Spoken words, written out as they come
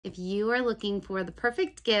If you are looking for the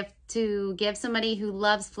perfect gift to give somebody who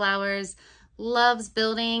loves flowers, loves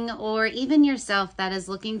building, or even yourself that is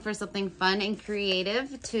looking for something fun and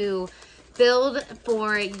creative to build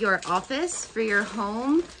for your office, for your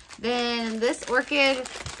home, then this orchid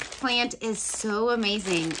plant is so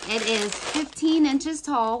amazing. It is 15 inches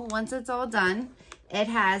tall once it's all done. It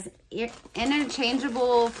has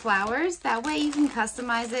interchangeable flowers. That way you can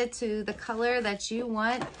customize it to the color that you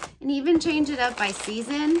want and even change it up by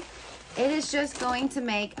season. It is just going to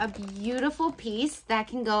make a beautiful piece that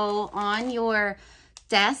can go on your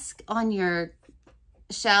desk, on your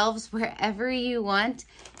shelves, wherever you want.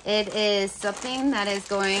 It is something that is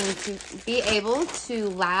going to be able to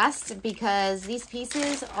last because these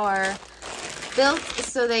pieces are built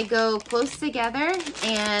so they go close together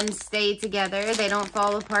and stay together. They don't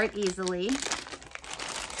fall apart easily.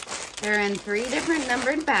 They're in 3 different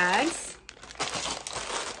numbered bags.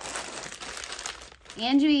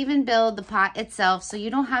 And you even build the pot itself, so you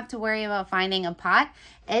don't have to worry about finding a pot.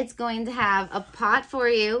 It's going to have a pot for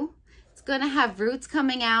you. It's going to have roots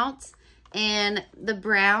coming out and the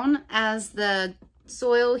brown as the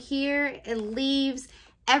soil here, it leaves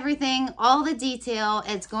everything, all the detail.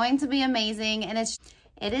 It's going to be amazing, and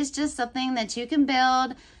it is just something that you can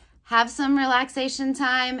build, have some relaxation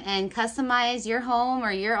time, and customize your home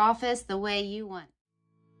or your office the way you want.